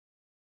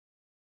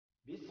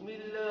بسم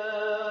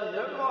الله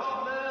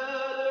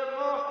الرحمن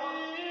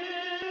الرحيم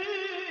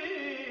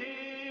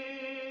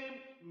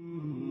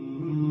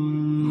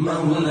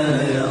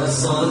مولاي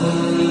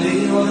صل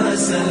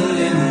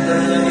وسلم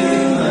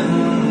دائما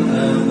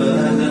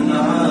أبدا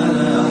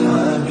على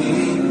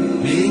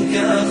حبيبك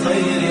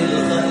خير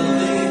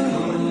الخلق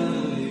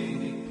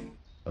كلهم.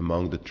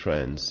 Among the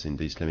trends in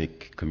the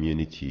Islamic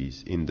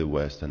communities in the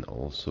West and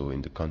also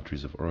in the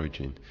countries of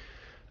origin,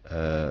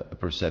 a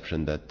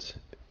perception that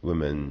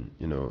women,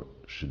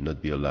 should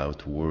not be allowed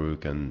to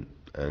work, and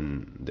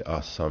there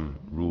are some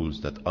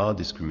rules that are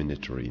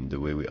discriminatory in the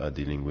way we are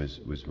dealing with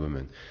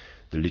women.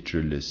 The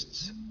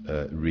literalists'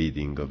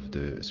 reading of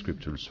the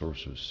scriptural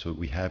sources. So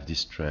we have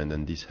this trend,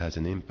 and this has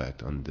an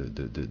impact on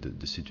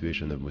the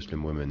situation of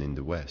Muslim women in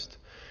the West.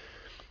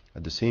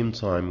 At the same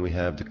time, we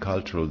have the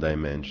cultural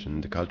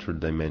dimension. The cultural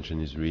dimension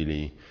is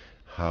really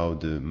how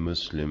the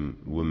Muslim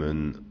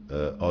woman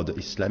or the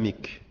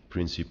Islamic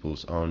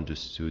principles are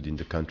understood in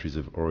the countries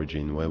of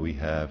origin, where we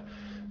have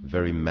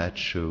very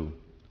macho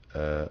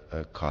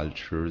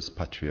cultures,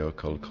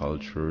 patriarchal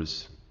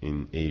cultures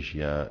in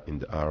Asia, in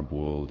the Arab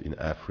world, in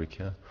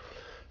Africa.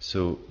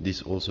 So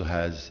this also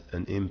has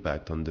an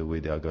impact on the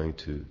way they are going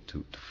to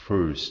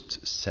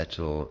first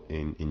settle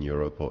in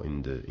Europe or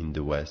in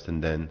the West,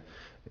 and then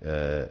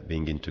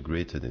being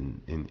integrated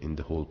in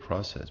the whole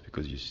process,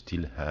 because you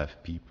still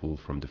have people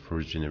from the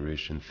first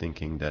generation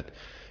thinking that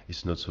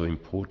it's not so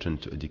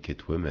important to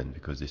educate women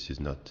because this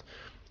is not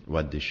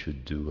what they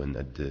should do, and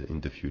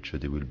in the future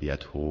they will be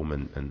at home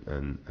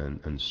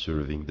and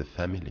serving the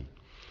family.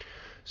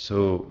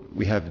 So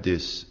we have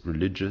this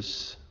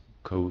religious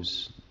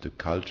cause, the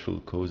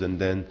cultural cause, and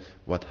then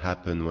what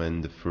happened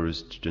when the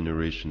first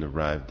generation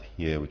arrived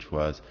here, which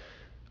was,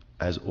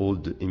 as all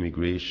the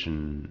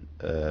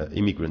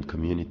immigrant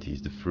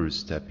communities, the first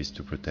step is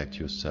to protect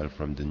yourself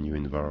from the new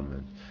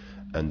environment.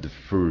 And the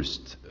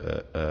first,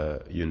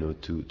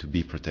 to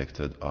be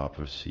protected are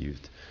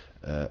perceived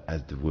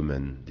as the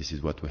women. This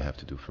is what we have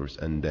to do first.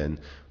 And then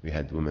we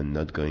had women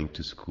not going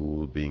to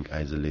school, being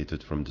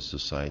isolated from the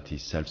society,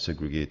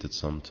 self-segregated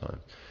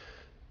sometimes.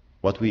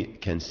 What we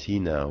can see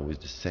now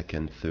with the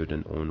second, third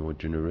and onward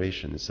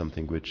generation is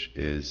something which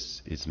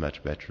is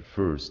much better.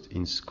 First,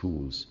 in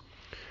schools,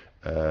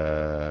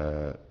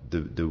 the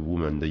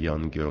women, the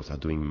young girls are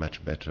doing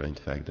much better, in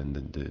fact, than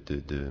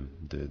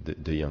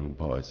the young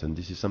boys. And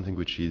this is something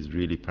which is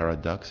really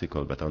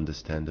paradoxical but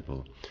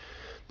understandable.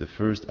 The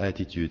first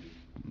attitude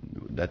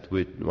that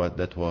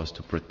was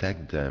to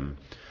protect them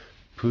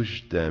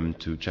pushed them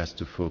to just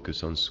to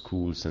focus on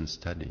schools and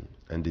study,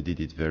 and they did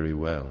it very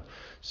well.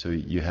 So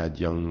you had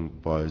young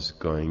boys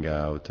going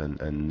out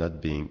and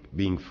not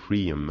being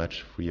free, and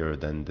much freer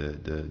than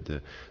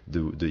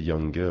the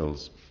young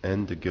girls,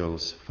 and the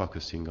girls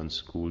focusing on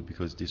school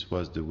because this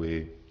was the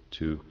way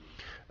to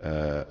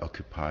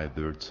occupy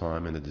their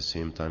time and at the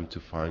same time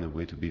to find a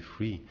way to be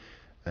free.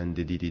 And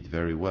they did it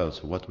very well.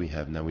 So what we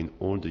have now in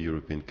all the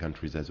European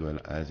countries as well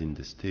as in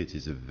the States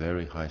is a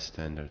very high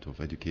standard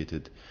of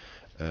educated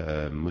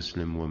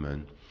Muslim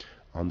women,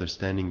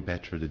 understanding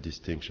better the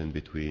distinction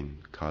between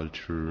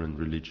culture and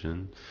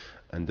religion,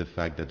 and the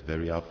fact that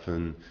very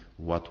often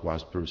what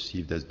was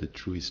perceived as the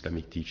true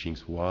Islamic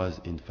teachings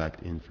was in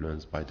fact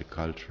influenced by the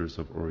cultures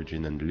of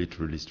origin and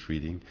literalist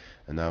reading.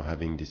 And now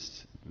having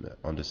this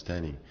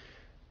understanding,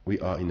 we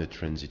are in a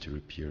transitory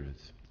period,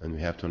 and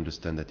we have to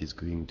understand that it's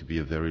going to be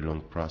a very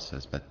long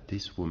process. But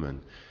this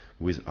woman,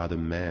 with other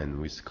men,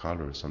 with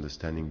scholars,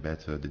 understanding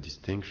better the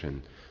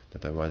distinction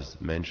that I was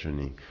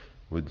mentioning,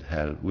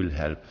 will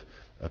help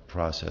a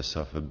process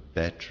of a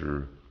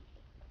better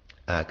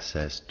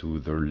access to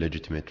their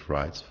legitimate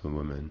rights for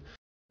women.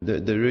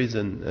 There is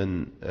a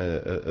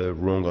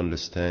wrong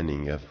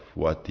understanding of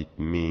what it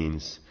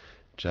means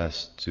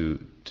just to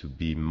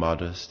be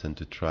modest and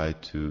to try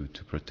to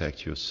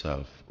protect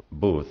yourself,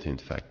 both in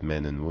fact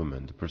men and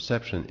women. The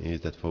perception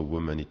is that for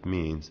women it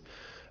means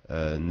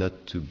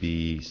not to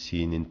be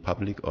seen in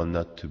public, or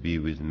not to be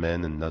with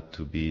men, and not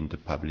to be in the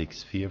public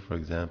sphere, for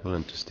example,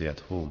 and to stay at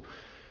home,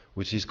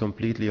 which is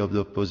completely of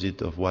the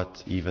opposite of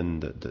what even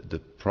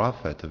the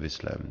Prophet of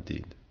Islam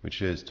did,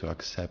 which is to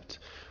accept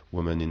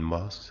women in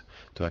mosques,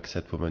 to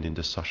accept women in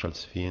the social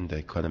sphere, in the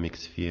economic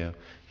sphere.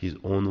 His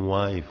own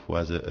wife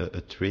was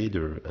a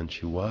trader, and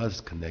she was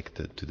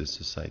connected to the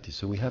society.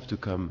 So we have to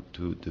come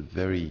to the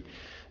very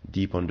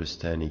deep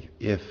understanding.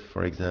 If,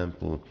 for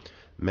example,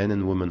 men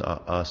and women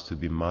are asked to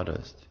be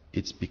modest,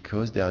 it's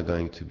because they are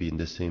going to be in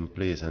the same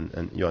place,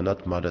 and you are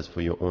not modest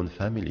for your own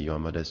family, you are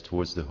modest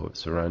towards the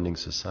surrounding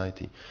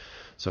society.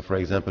 So for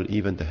example,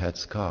 even the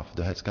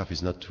headscarf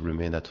is not to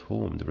remain at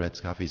home. The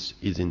headscarf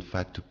is in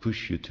fact to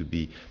push you to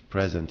be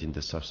present in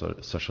the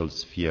social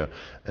sphere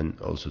and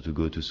also to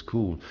go to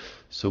school.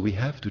 So we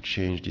have to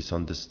change this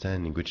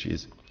understanding, which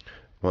is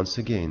once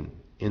again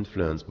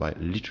influenced by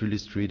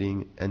literalist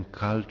reading and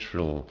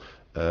cultural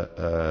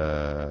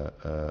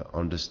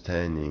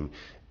understanding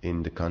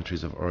in the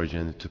countries of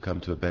origin, to come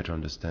to a better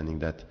understanding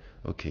that,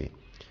 okay,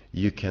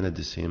 you can at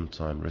the same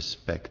time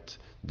respect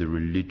the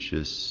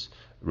religious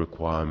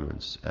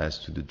requirements as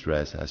to the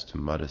dress, as to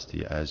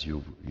modesty, as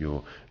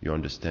your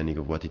understanding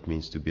of what it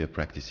means to be a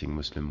practicing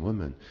Muslim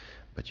woman.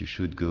 But you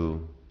should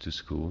go to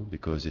school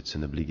because it's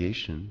an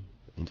obligation.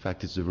 In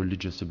fact, it's a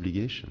religious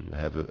obligation. We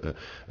have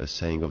a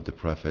saying of the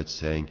Prophet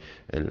saying,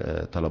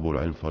 "Talabul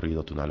ilm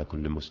faridatun ala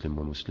kulli muslim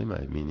wa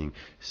muslima," meaning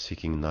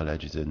seeking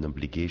knowledge is an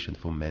obligation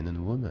for men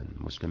and women,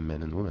 Muslim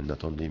men and women,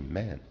 not only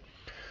men.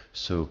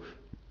 So,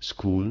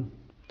 school,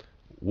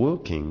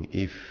 working,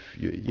 if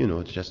you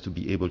know, just to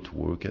be able to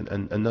work,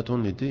 and not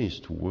only this,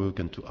 to work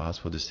and to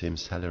ask for the same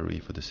salary,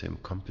 for the same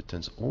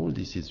competence. All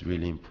this is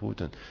really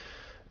important,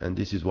 and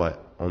this is why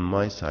on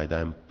my side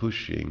I'm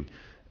pushing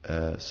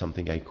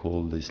something I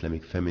call the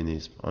Islamic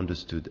feminism,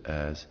 understood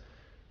as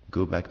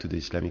go back to the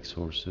Islamic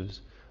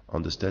sources,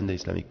 understand the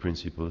Islamic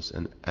principles,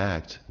 and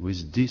act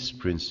with these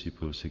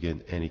principles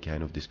against any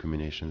kind of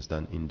discriminations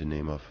done in the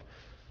name of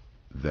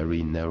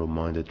very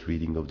narrow-minded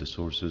reading of the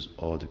sources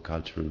or the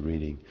cultural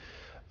reading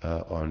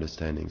or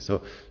understanding.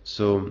 So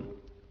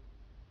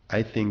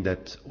I think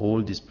that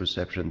all this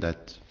perception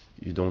that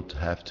you don't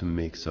have to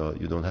mix, or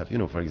you don't have, you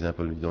know, for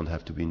example, you don't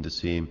have to be in the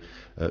same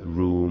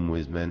room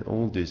with men,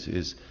 all this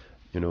is,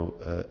 you know,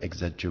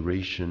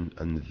 exaggeration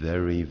and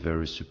very,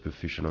 very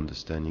superficial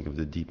understanding of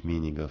the deep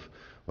meaning of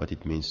what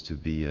it means to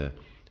be a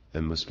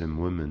Muslim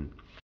woman.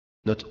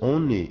 Not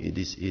only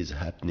this is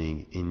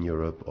happening in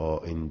Europe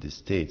or in the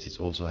States, it's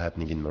also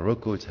happening in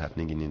Morocco, it's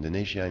happening in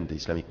Indonesia, in the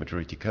Islamic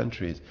majority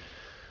countries,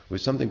 with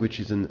something which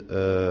is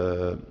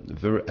a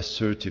very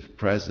assertive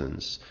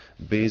presence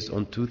based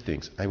on two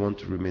things. I want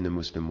to remain a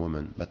Muslim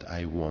woman, but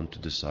I want to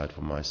decide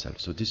for myself.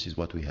 So this is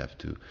what we have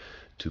to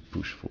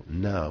push for.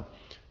 Now,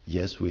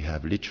 yes, we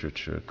have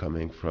literature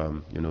coming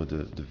from, you know,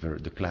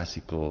 the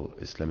classical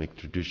Islamic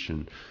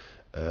tradition,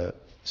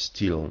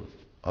 still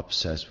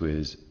obsessed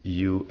with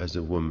you as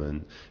a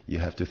woman. You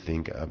have to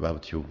think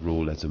about your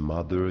role as a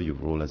mother, your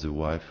role as a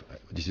wife.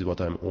 This is what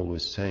I'm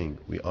always saying.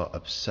 We are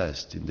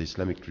obsessed in the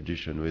Islamic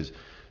tradition with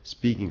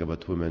speaking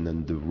about women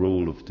and the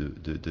role of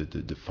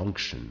the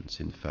functions,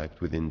 in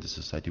fact, within the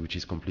society, which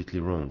is completely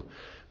wrong.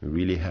 We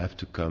really have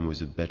to come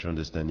with a better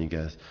understanding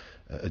as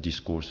a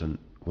discourse on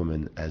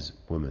women as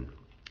women.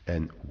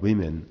 And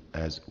women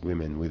as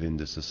women within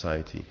the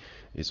society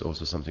is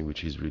also something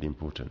which is really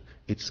important.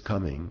 It's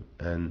coming,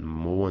 and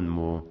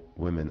more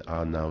women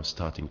are now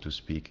starting to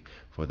speak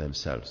for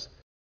themselves.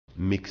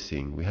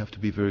 Mixing, we have to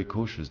be very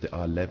cautious. There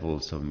are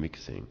levels of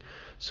mixing.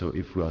 So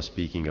if we are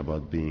speaking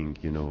about being,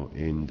 you know,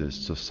 in the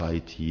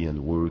society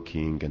and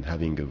working and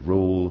having a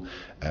role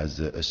as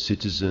a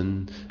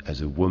citizen,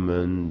 as a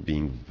woman,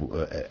 being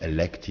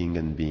electing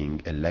and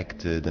being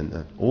elected,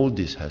 and all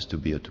this has to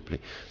be to play.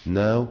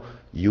 Now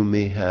you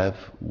may have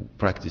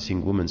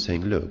practicing women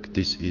saying, look,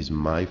 this is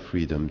my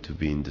freedom to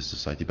be in the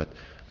society, but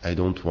I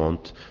don't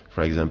want,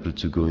 for example,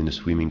 to go in a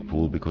swimming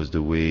pool because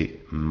the way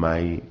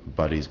my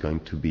body is going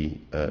to be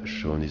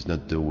shown is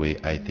not the way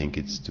I think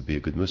it's to be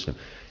a good Muslim.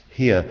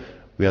 Here,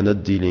 we are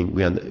not dealing,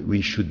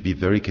 we should be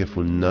very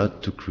careful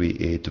not to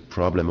create a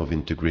problem of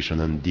integration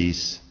on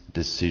these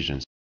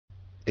decisions.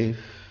 If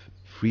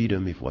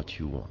freedom is what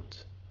you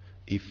want,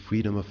 if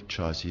freedom of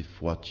choice is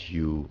what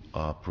you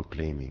are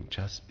proclaiming,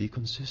 just be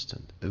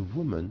consistent. A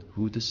woman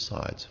who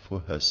decides for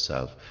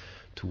herself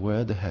to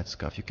wear the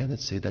headscarf, you cannot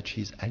say that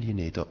she is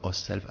alienated or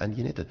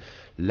self-alienated.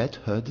 Let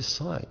her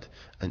decide.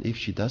 And if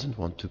she doesn't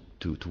want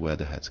to wear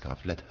the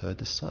headscarf, let her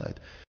decide.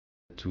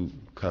 To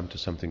come to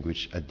something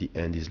which at the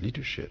end is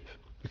leadership.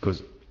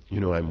 Because, you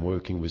know, I'm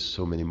working with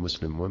so many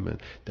Muslim women.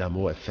 They are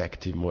more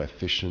effective, more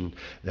efficient.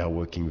 They are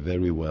working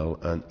very well.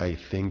 And I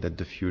think that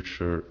the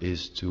future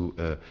is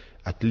to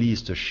at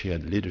least a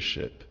shared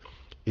leadership,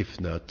 if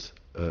not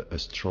a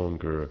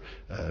stronger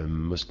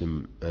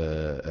Muslim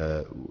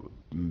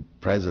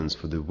presence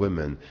for the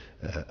women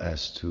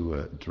as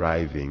to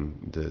driving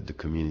the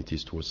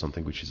communities towards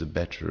something which is a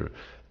better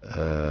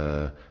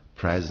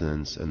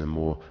presence and a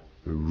more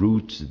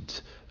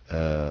rooted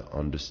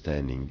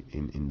understanding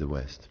in the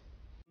West.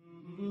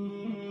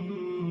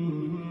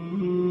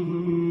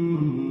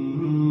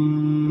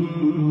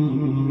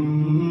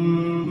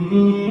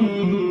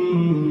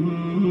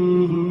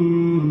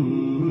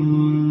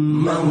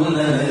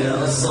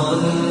 مولاي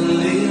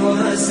صل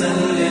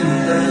وسلم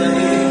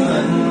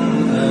دائما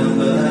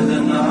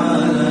أبدا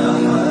على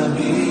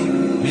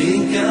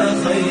حبيبك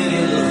خير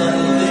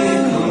الخلق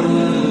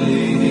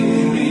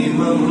كلهم.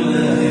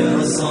 مولاي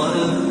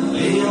صل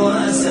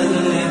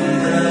وسلم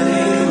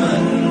دائما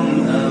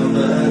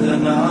أبدا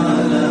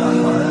على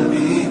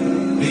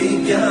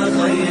حبيبك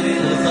خير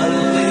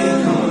الخلق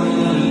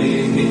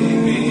كلهم.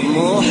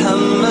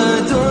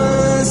 محمد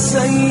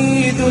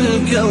سيد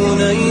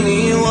الكونين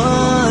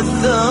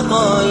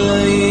والثقلين.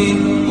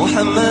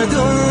 محمد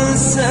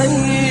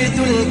سيد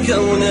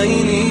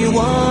الكونين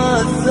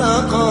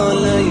والثقلين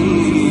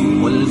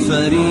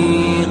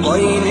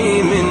والفريقين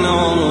من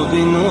عرب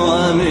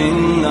ومن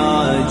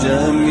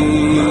عجم.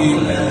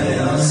 مولاي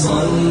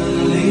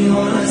صل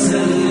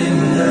وسلم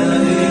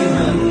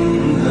دائما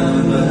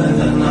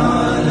أبدا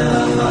على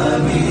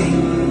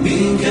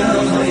حبيبك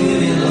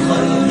خير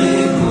الخلق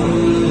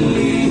كلهم.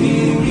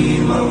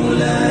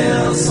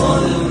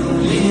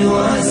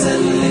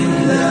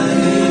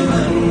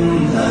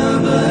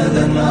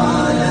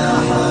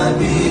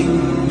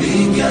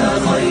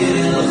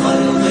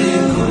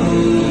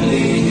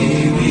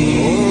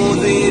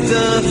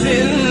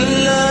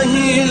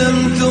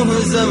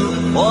 تهزم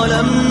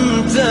ولم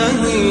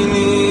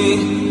تهيني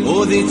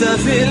أوذيت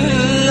في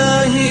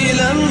الله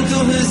لم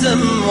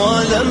تهزم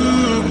ولم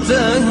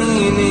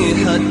تهيني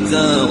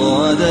حتى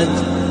غادت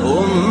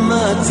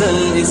أمة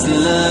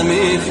الإسلام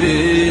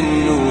في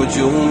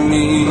النجوم.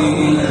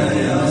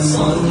 مولاي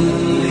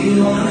صل